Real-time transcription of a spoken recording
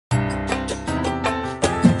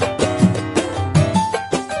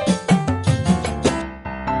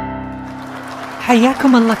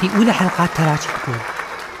حياكم الله في أولى حلقات تراجي تقول،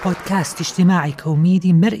 بودكاست اجتماعي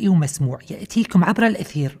كوميدي مرئي ومسموع يأتيكم عبر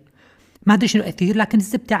الأثير. ما أدري شنو أثير، لكن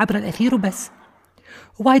الزبدة عبر الأثير وبس.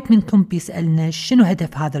 وايد منكم بيسألنا شنو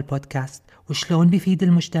هدف هذا البودكاست وشلون بيفيد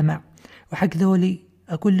المجتمع، وحق ذولي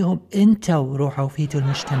أقول لهم أنتوا روحوا فيدوا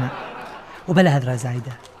المجتمع وبلا هذرة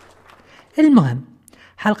زايدة. المهم،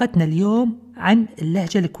 حلقتنا اليوم عن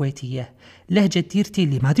اللهجة الكويتية، لهجة ديرتي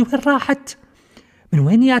اللي ما أدري وين راحت. من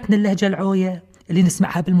وين جاتنا اللهجة العوية اللي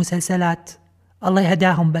نسمعها بالمسلسلات؟ الله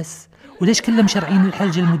يهداهم بس. وليش كلهم مشرعين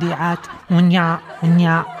الحلج المذيعات ونيا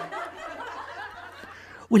ونيا؟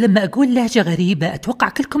 ولما أقول لهجة غريبة أتوقع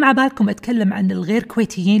كلكم عبالكم أتكلم عن الغير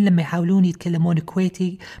كويتيين لما يحاولون يتكلمون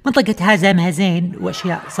كويتي، منطقة هزين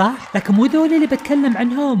وأشياء، صح؟ لكن مو ذول اللي بتكلم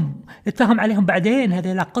عنهم، نتفاهم عليهم بعدين،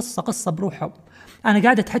 هذا لا قصة بروحهم. أنا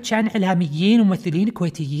قاعدة أتحكي عن إعلاميين وممثلين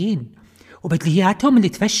كويتيين وبدلياتهم اللي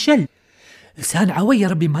تفشل. لسان عوي يا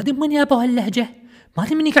ربي، ما أدري من يابوا هاللهجة، ما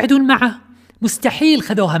أدري من يقعدون معه، مستحيل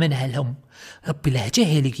خذوها من أهلهم. ربي لهجة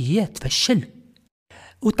هيليقية تفشل.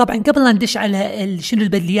 وطبعا قبل لا ندش على شنو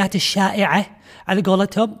البدليات الشائعة على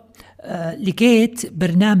قولتهم، لقيت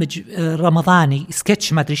برنامج رمضاني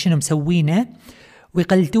سكتش ما أدري شنو مسوينه،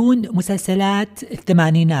 ويقلدون مسلسلات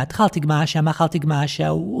الثمانينات، خالتي قماشة ما خالتي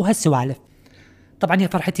قماشة وهالسوالف. طبعا يا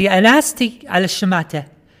فرحتي ألاستي على الشماتة.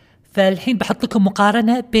 فالحين بحط لكم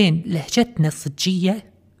مقارنة بين لهجتنا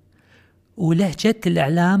الصجية ولهجة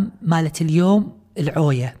الإعلام مالت اليوم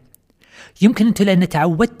العوية. يمكن أنتوا لأن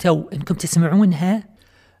تعودتوا أنكم تسمعونها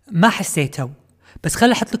ما حسيتوا، بس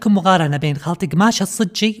خلي أحط لكم مقارنة بين خالتي قماشة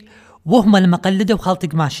الصجي وهم لما قلدوا خالتي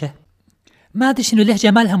قماشة. ما أدري شنو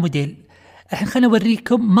لهجة مالها موديل. الحين خلنا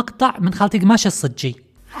أوريكم مقطع من خالتي قماشة الصجي.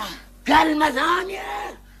 كلمة ثانية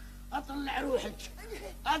أطلع روحك،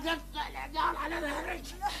 أقطع العقال على ظهرك.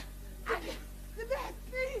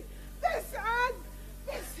 ذبحتني بس عاد،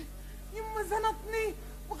 بس يما زنطني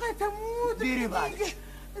بغيت اموت. ديري بالك.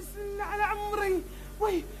 اسم على عمري.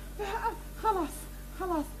 وي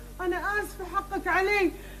خلاص انا اسفه، حقك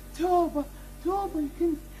علي. توبه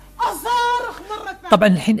كنت اصارخ مرة ثانية. طبعا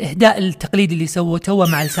الحين اهداء التقليد اللي سووه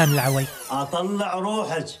مع لسان العوي. اطلع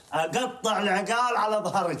روحك، اقطع العقال على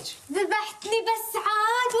ظهرك. ذبحتني بس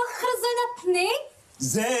عاد وخر زنطني.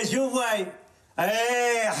 زين شوفي،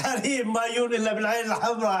 ايه حريم ما يجون الا بالعين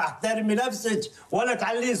الحمراء. احترمي نفسك ولا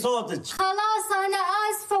تعلي صوتك. خلاص انا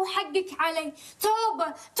اسفه وحقك علي. توبه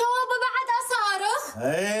بعد اصارخ.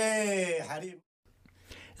 ايه حريم.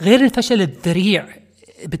 غير الفشل الذريع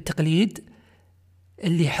بالتقليد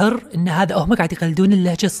اللي حر ان هذا هم قاعد يقلدون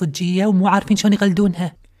اللهجة الصجية ومو عارفين شلون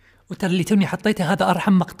يقلدونها. وترى اللي توني حطيته هذا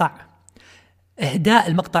ارحم مقطع، اهداء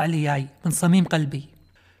المقطع اللي جاي من صميم قلبي.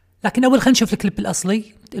 لكن اول خلينا نشوف الكليب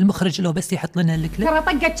الاصلي. المخرج لو بس يحط لنا الكليب. ترى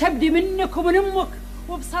طقت كبدي منك ومن امك،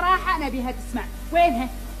 وبصراحه انا بيها تسمع.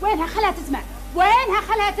 وينها خلها تسمع.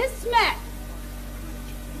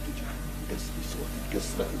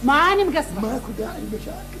 ماني مقصره، ماكو داعي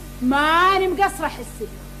المشاكل. ماني مقصره.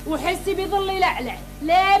 وحسي بيظل يلعلع.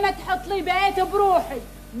 ليه ما تحط لي بيت بروحي؟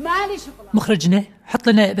 مالي شغله. مخرجنا حط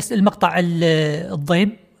لنا بس المقطع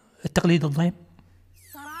الضيم، التقليد الضيم.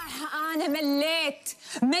 صراحه انا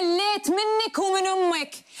مليت منك ومن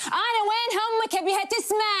امك. انا وين امك ابيها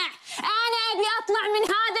تسمع؟ انا ابي اطلع من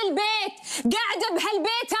هذا البيت، قاعده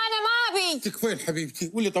بهالبيت انا ما ابي. تكفين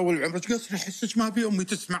حبيبتي، واللي طول عمرك قصري حسك ما ابي امي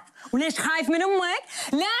تسمع. وليش خايف من امك؟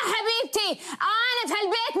 لا حبيبتي، انا في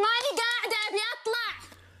هالبيت ماني قاعده ابي اطلع.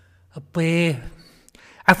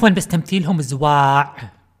 عفوا بس تمثيلهم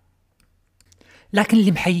زواع. لكن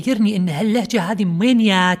اللي محيرني ان هاللهجة هذه من وين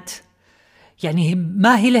جات؟ يعني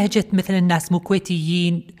ما هي لهجة مثلا الناس مو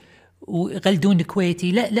كويتيين ويقلدون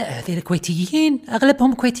كويتي، لا هذول كويتيين،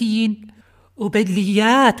 اغلبهم كويتيين.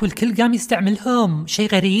 وبدليات والكل قام يستعملهم، شيء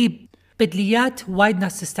غريب. بدليات وايد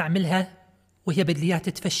ناس تستعملها وهي بدليات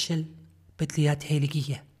تفشل، بدليات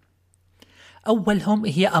هيليقية. اولهم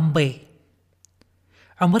هي امبي،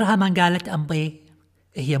 عمرها ما قالت امبي،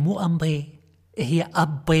 هي مو امبي، هي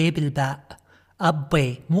ابي بالباء،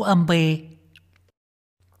 ابي مو امبي.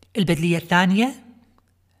 البدلية الثانية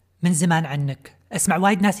من زمان عنك، اسمع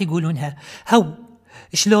وايد ناس يقولونها. هو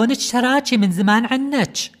شلونك تراجي من زمان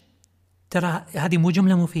عنك؟ ترى هذه مو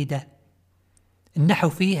جملة مفيدة، النحو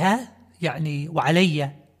فيها يعني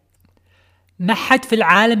وعلي. ما حد في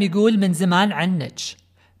العالم يقول من زمان عنك،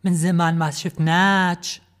 من زمان ما شفناك،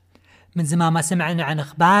 من زمان ما سمعنا عن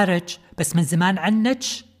اخبارك، بس من زمان عنك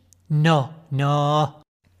نو.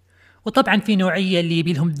 وطبعا في نوعية اللي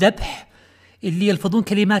يبي لهم ذبح، اللي يلفظون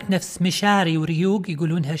كلمات نفس مشاري وريوق،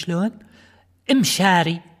 يقولونها شلون؟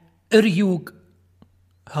 مشاري ريوق.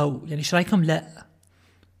 هو يعني ايش رايكم؟ لا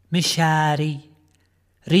مشاري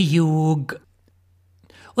ريوق.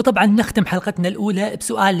 وطبعا نختم حلقتنا الأولى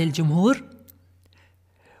بسؤال للجمهور: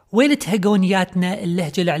 وين تهقونياتنا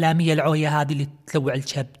اللهجة الإعلامية العوية هذه اللي تلوع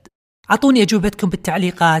الكبد؟ أعطوني أجوبتكم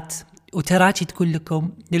بالتعليقات، وتراجي تقول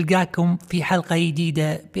لكم نلقاكم في حلقة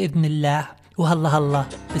جديدة بإذن الله، وهلا هلا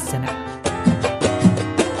بالسنة.